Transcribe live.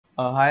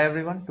Hi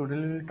everyone. Today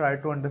we will try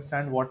to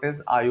understand what is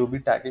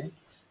IOB tagging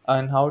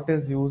and how it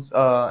is used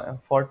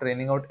for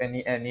training out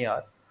any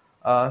NER.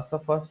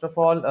 So first of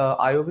all,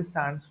 IOB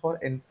stands for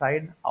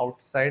inside,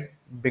 outside,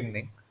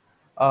 beginning.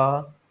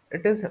 Uh,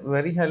 it is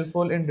very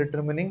helpful in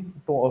determining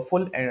to a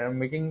full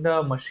making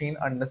the machine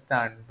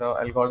understand the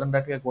algorithm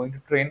that we are going to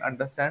train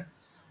understand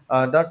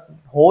the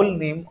whole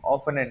name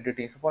of an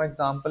entity. So for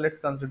example, let's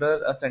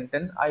consider a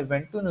sentence: I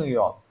went to New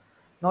York.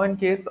 Now, in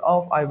case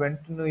of I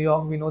went to New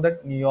York, we know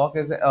that New York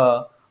is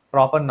a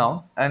proper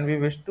noun and we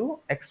wish to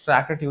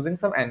extract it using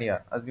some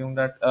NER. Assume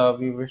that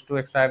we wish to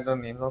extract the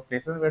names of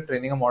places, we're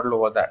training a model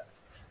over that.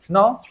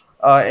 Now,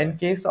 in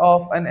case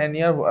of an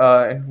NER,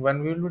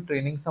 when we will be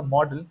training some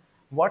model,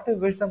 what we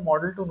wish the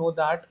model to know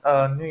that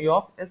New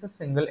York is a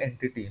single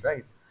entity,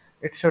 right?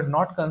 It should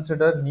not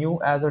consider New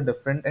as a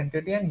different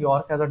entity and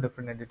York as a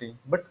different entity,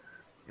 but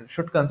it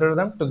should consider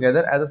them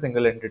together as a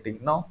single entity.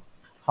 Now,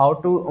 how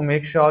to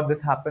make sure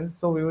this happens?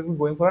 So we will be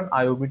going for an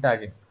IOB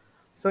tagging.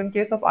 So in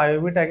case of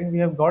IOB tagging, we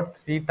have got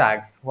three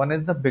tags. One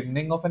is the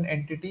beginning of an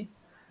entity,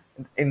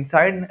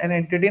 inside an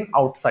entity, and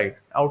outside.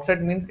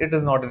 Outside means it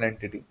is not an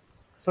entity.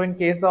 So in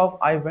case of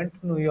I went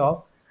to New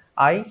York,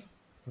 I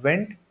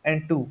went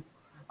and to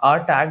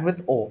are tagged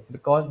with O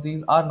because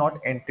these are not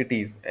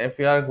entities. If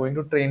we are going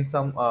to train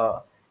some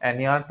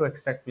NER to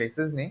extract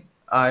places name,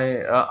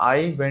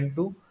 I went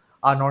to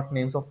are not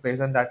names of place,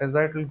 and that is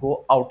why it will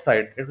go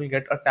outside. It will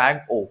get a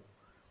tag O.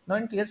 Now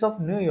in case of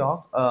New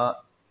York,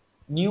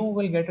 new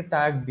will get a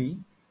tag B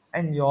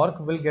and York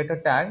will get a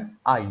tag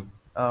I.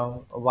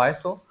 Why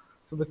so?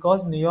 So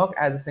because New York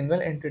as a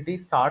single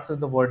entity starts with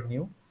the word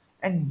new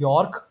and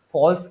York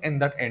falls in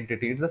that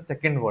entity. It's the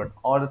second word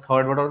or the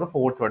third word or the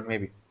fourth word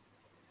maybe,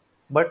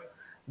 but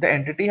the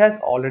entity has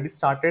already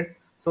started.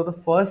 So the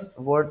first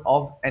word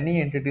of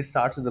any entity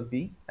starts with a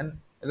B, and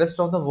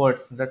rest of the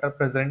words that are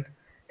present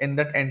in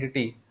that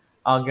entity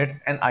gets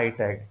an I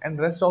tag, and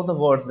rest of the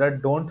words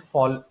that don't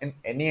fall in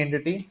any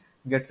entity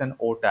gets an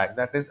O tag.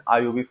 That is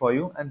IOB for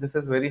you, and this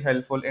is very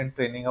helpful in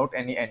training out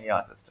any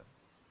NER system.